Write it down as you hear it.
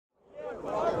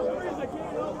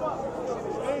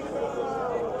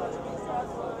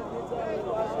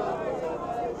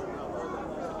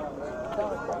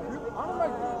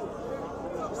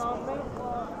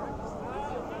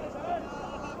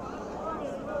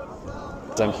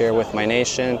I'm here with my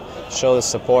nation, show the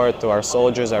support to our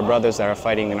soldiers, our brothers that are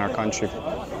fighting in our country.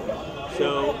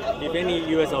 So, if any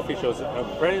U.S. officials,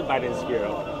 President Biden is here,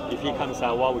 if he comes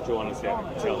out, what would you want to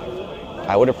tell him?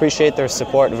 I would appreciate their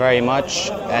support very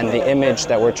much, and the image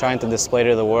that we're trying to display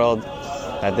to the world,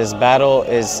 that this battle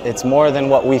it's more than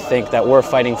what we think that we're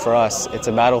fighting for us. It's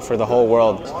a battle for the whole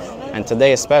world. And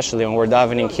today especially, when we're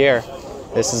davening here,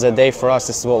 this is a day for us.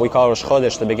 This is what we call Rosh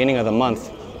Chodesh, the beginning of the month.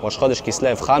 Rosh Chodesh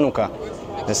Kislev, Chanukah.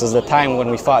 This is the time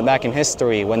when we fought back in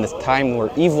history, when the time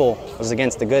where evil was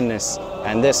against the goodness.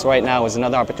 And this right now is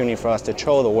another opportunity for us to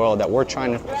show the world that we're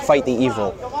trying to fight the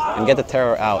evil and get the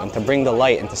terror out and to bring the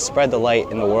light and to spread the light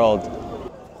in the world.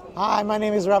 Hi, my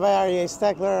name is Rabbi Aryeh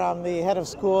Steckler. I'm the head of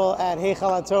school at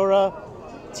Heichal HaTorah,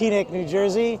 Teaneck, New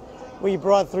Jersey. We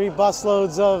brought 3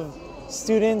 busloads of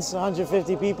students,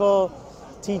 150 people,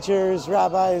 teachers,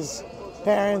 rabbis,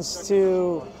 parents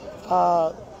to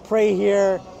pray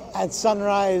here at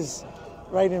sunrise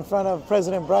right in front of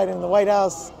President Biden in the White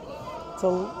House, to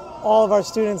all of our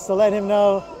students, to let him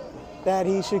know that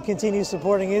he should continue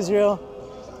supporting Israel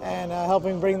and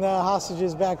helping bring the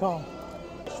hostages back home.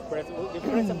 If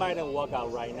President Biden walk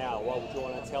out right now, what would you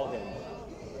want to tell him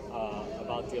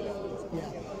about dealing with this?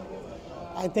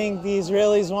 I think the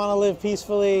Israelis want to live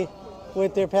peacefully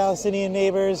with their Palestinian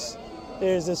neighbors.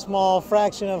 There's a small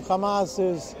fraction of Hamas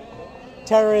who's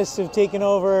terrorists who've taken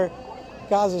over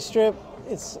Gaza Strip.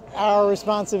 It's our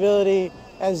responsibility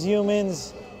as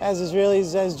humans, as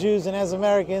Israelis, as Jews, and as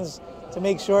Americans to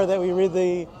make sure that we rid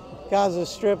the Gaza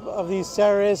Strip of these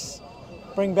terrorists,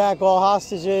 bring back all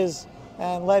hostages,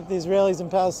 and let the Israelis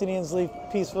and Palestinians live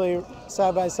peacefully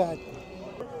side by side.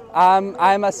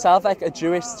 I'm myself a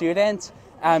Jewish student.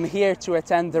 I'm here to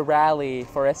attend the rally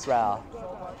for Israel.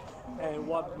 And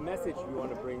what message do you want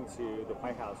to bring to the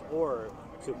White House or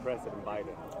to President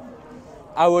Biden?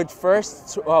 I would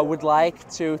first would like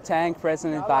to thank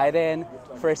President Biden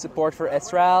for his support for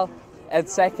Israel, and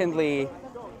secondly,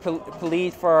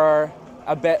 plead for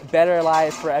a better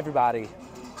lives for everybody.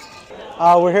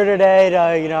 We're here today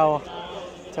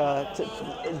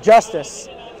to justice.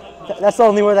 That's the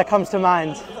only word that comes to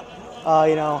mind.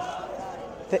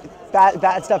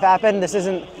 Bad stuff happened. This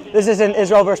isn't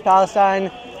Israel versus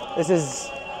Palestine. This is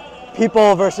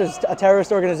people versus a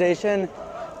terrorist organization,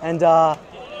 and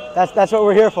that's what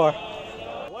we're here for.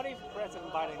 What if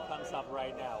President Biden comes up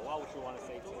right now? What would you want to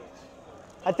say to him?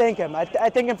 I thank him. I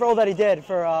thank him for all that he did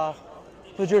for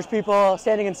the Jewish people,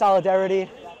 standing in solidarity.